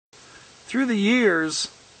Through the years,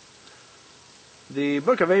 the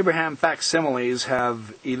Book of Abraham facsimiles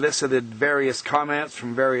have elicited various comments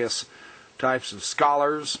from various types of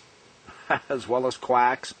scholars, as well as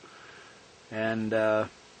quacks, and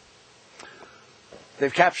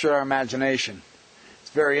they've captured our imagination.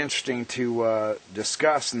 It's very interesting to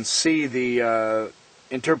discuss and see the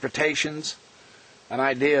interpretations and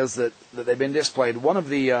ideas that they've been displayed. One of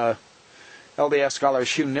the LDS scholar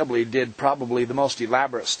Hugh Nibley did probably the most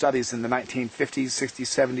elaborate studies in the 1950s, 60s,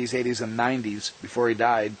 70s, 80s, and 90s before he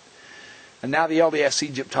died. And now the LDS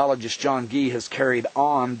Egyptologist John Gee has carried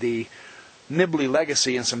on the Nibley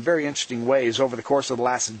legacy in some very interesting ways over the course of the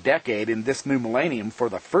last decade. In this new millennium, for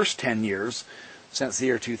the first 10 years since the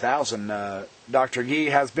year 2000, Dr. Gee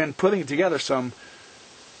has been putting together some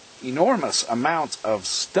enormous amounts of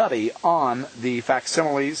study on the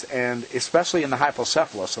facsimiles, and especially in the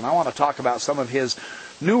hypocephalus. And I want to talk about some of his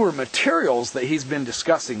newer materials that he's been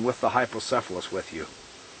discussing with the hypocephalus with you.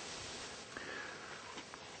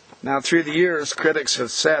 Now, through the years, critics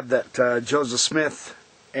have said that Joseph Smith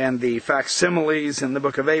and the facsimiles in the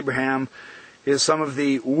Book of Abraham is some of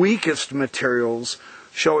the weakest materials,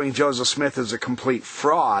 showing Joseph Smith as a complete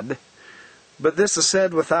fraud. But this is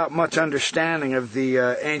said without much understanding of the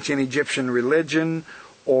ancient Egyptian religion,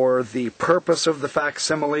 or the purpose of the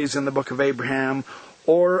facsimiles in the Book of Abraham,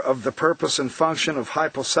 or of the purpose and function of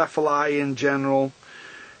hypocephali in general.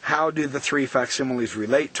 How do the three facsimiles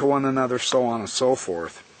relate to one another, so on and so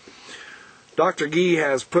forth. Dr. Gee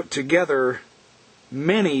has put together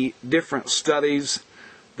many different studies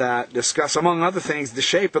that discuss, among other things, the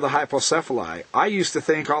shape of the hypocephali. I used to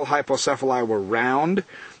think all hypocephali were round.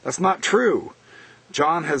 That's not true.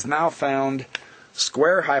 John has now found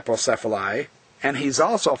square hypocephali, and he's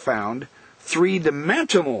also found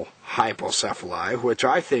three-dimensional hypocephali, which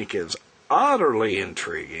I think is utterly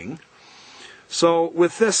intriguing. So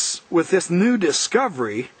with this new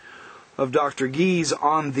discovery of Dr. Gee's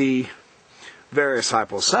on the various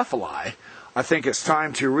hypocephali, I think it's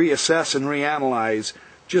time to reassess and reanalyze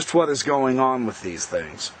just what is going on with these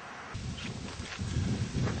things.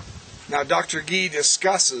 Now, Dr. Gee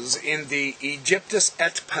discusses in the Egyptus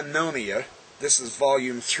et Pannonia, this is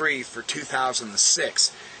volume 3 for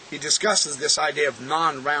 2006, he discusses this idea of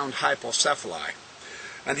non-round hypocephali,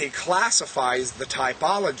 and he classifies the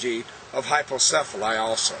typology of hypocephali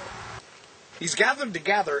also. He's gathered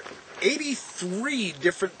together 83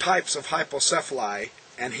 different types of hypocephali,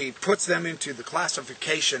 and he puts them into the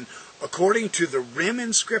classification according to the rim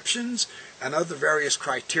inscriptions and other various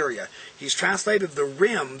criteria. He's translated the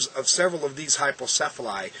rims of several of these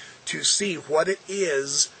hypocephali to see what it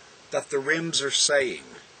is that the rims are saying.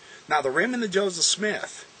 Now, the rim in the Joseph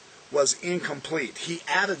Smith was incomplete. He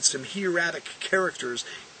added some hieratic characters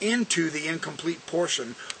into the incomplete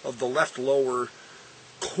portion of the left lower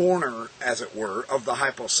corner, as it were, of the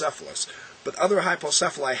hypocephalus. But other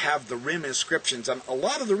hypocephali have the rim inscriptions, and a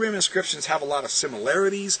lot of the rim inscriptions have a lot of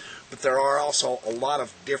similarities, but there are also a lot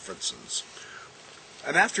of differences.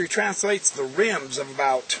 And after he translates the rims of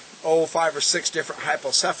about 5 or 6 different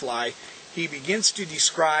hypocephali, he begins to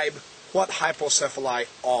describe what hypocephali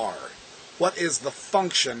are. What is the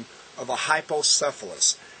function of a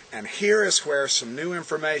hypocephalus? And here is where some new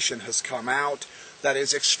information has come out that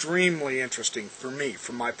is extremely interesting for me,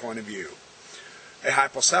 from my point of view. A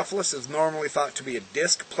hypocephalus is normally thought to be a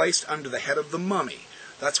disc placed under the head of the mummy.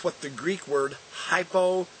 That's what the Greek word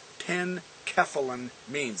hypotencephalon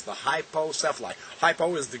means, the hypocephali.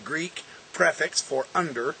 Hypo is the Greek prefix for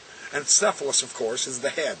under, and cephalus, of course, is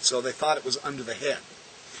the head. So they thought it was under the head.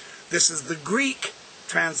 This is the Greek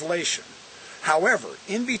translation. However,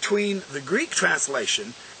 in between the Greek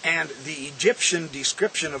translation and the Egyptian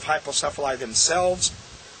description of hypocephali themselves,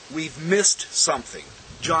 we've missed something.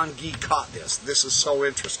 John Gee caught this. This is so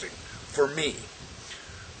interesting for me.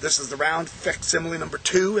 This is the round facsimile number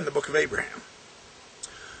 2 in the Book of Abraham.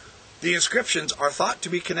 The inscriptions are thought to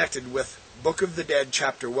be connected with Book of the Dead,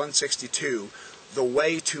 chapter 162, the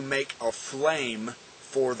way to make a flame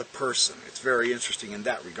for the person. It's very interesting in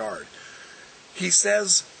that regard. He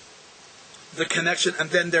says the connection, and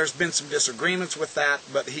then there's been some disagreements with that,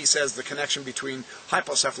 but he says the connection between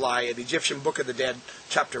hypocephali and the Egyptian Book of the Dead,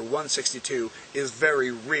 chapter 162, is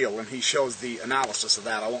very real, and he shows the analysis of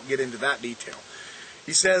that. I won't get into that detail.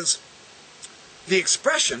 He says the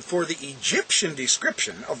expression for the Egyptian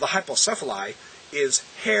description of the hypocephali is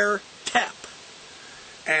hair tep,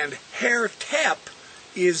 and hair tep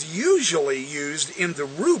is usually used in the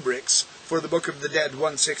rubrics for the Book of the Dead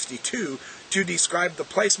 162 to describe the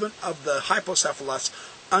placement of the hypocephalus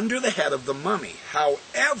under the head of the mummy.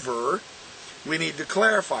 However, we need to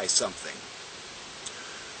clarify something.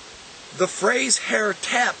 The phrase hair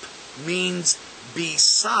tep means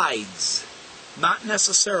besides, not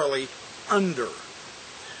necessarily under.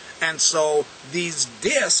 And so these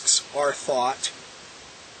discs are thought,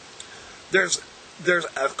 there's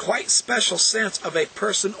a quite special sense of a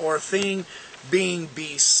person or thing being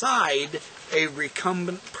beside a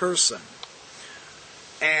recumbent person.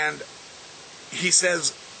 And he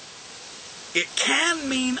says it can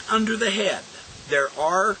mean under the head. There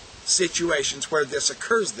are situations where this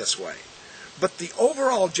occurs this way. But the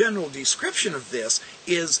overall general description of this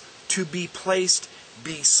is to be placed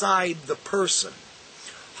beside the person.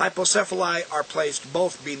 Hypocephali are placed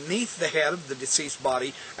both beneath the head of the deceased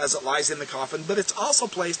body as it lies in the coffin, but it's also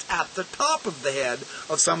placed at the top of the head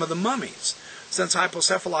of some of the mummies. Since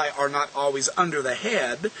hypocephali are not always under the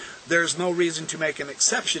head, there's no reason to make an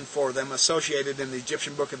exception for them associated in the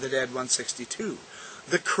Egyptian Book of the Dead 162.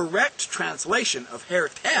 The correct translation of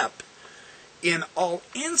Hertep in all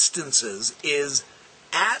instances is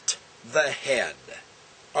at the head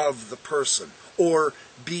of the person, or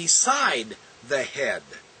beside the head.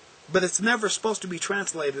 But it's never supposed to be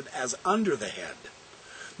translated as under the head.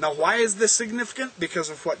 Now, why is this significant? Because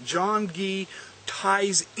of what John Gee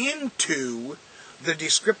ties into the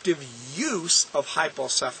descriptive use of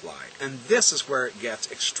hypocephali. And this is where it gets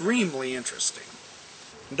extremely interesting.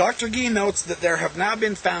 Dr. Gee notes that there have now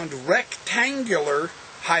been found rectangular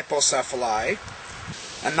hypocephali.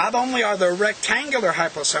 And not only are there rectangular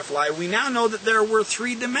hypocephali, we now know that there were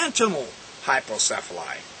three-dimensional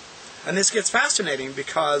hypocephali. And this gets fascinating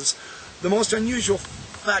because the most unusual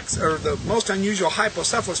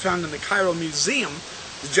hypocephalus found in the Cairo Museum,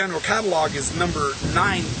 the general catalog is number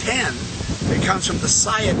 910. It comes from the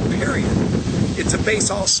Sayyid period. It's a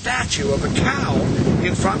basalt statue of a cow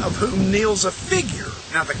in front of whom kneels a figure.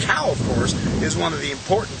 Now the cow, of course, is one of the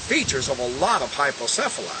important features of a lot of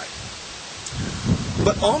hypocephali.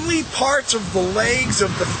 But only parts of the legs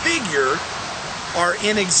of the figure are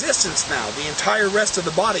in existence now. The entire rest of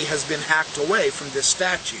the body has been hacked away from this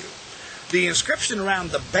statue. The inscription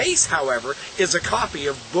around the base, however, is a copy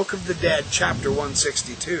of Book of the Dead, chapter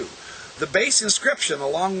 162. The base inscription,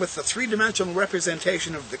 along with the three-dimensional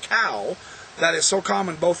representation of the cow, that is so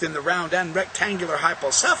common both in the round and rectangular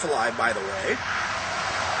hypocephali, by the way,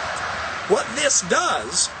 what this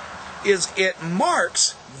does is it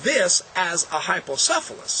marks this as a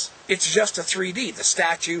hypocephalus. It's just a 3D. The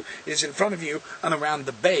statue is in front of you, and around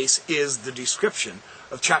the base is the description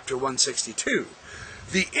of chapter 162.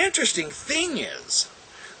 The interesting thing is,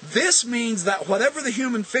 this means that whatever the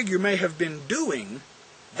human figure may have been doing,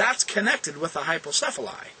 that's connected with the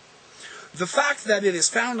hypocephali. The fact that it is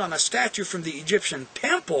found on a statue from the Egyptian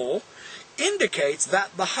temple indicates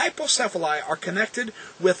that the hypocephali are connected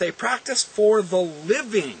with a practice for the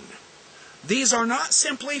living. These are not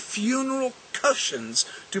simply funeral cushions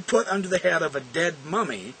to put under the head of a dead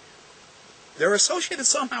mummy. They're associated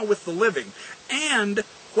somehow with the living and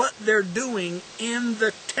what they're doing in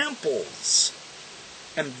the temples.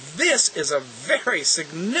 And this is a very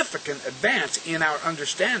significant advance in our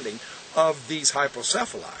understanding of these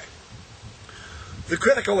hypocephali. The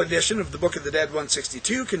critical edition of the Book of the Dead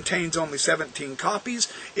 162 contains only 17 copies.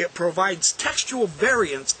 It provides textual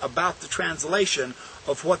variants about the translation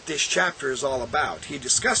of what this chapter is all about. He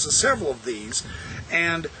discusses several of these,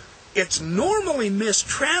 and it's normally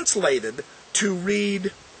mistranslated to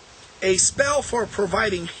read, "a spell for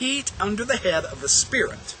providing heat under the head of a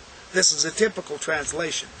spirit." This is a typical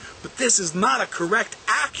translation, but this is not a correct,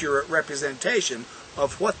 accurate representation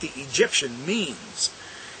of what the Egyptian means.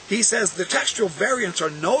 He says the textual variants are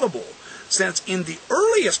notable, since in the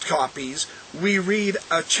earliest copies we read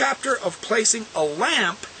a chapter of placing a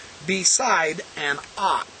lamp beside an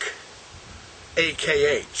ak,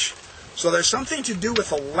 AKH. So there's something to do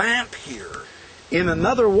with a lamp here. In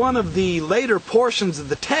another one of the later portions of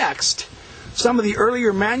the text, some of the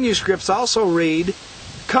earlier manuscripts also read,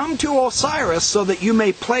 "Come to Osiris so that you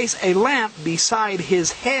may place a lamp beside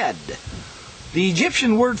his head." The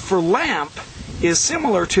Egyptian word for lamp is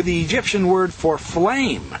similar to the Egyptian word for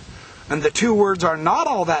flame. And the two words are not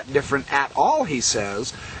all that different at all, he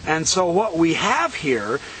says. And so what we have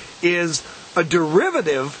here is a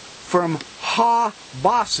derivative from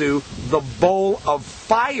ha-basu, the bowl of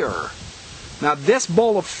fire. Now this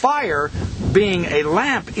bowl of fire, being a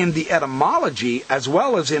lamp in the etymology as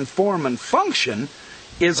well as in form and function,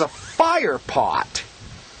 is a fire pot.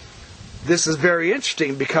 This is very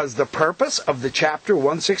interesting because the purpose of the chapter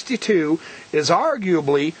 162 is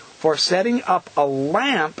arguably for setting up a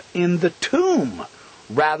lamp in the tomb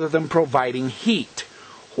rather than providing heat.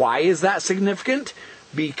 Why is that significant?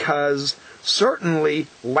 Because Certainly,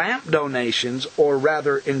 lamp donations, or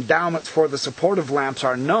rather endowments for the support of lamps,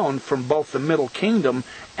 are known from both the Middle Kingdom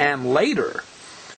and later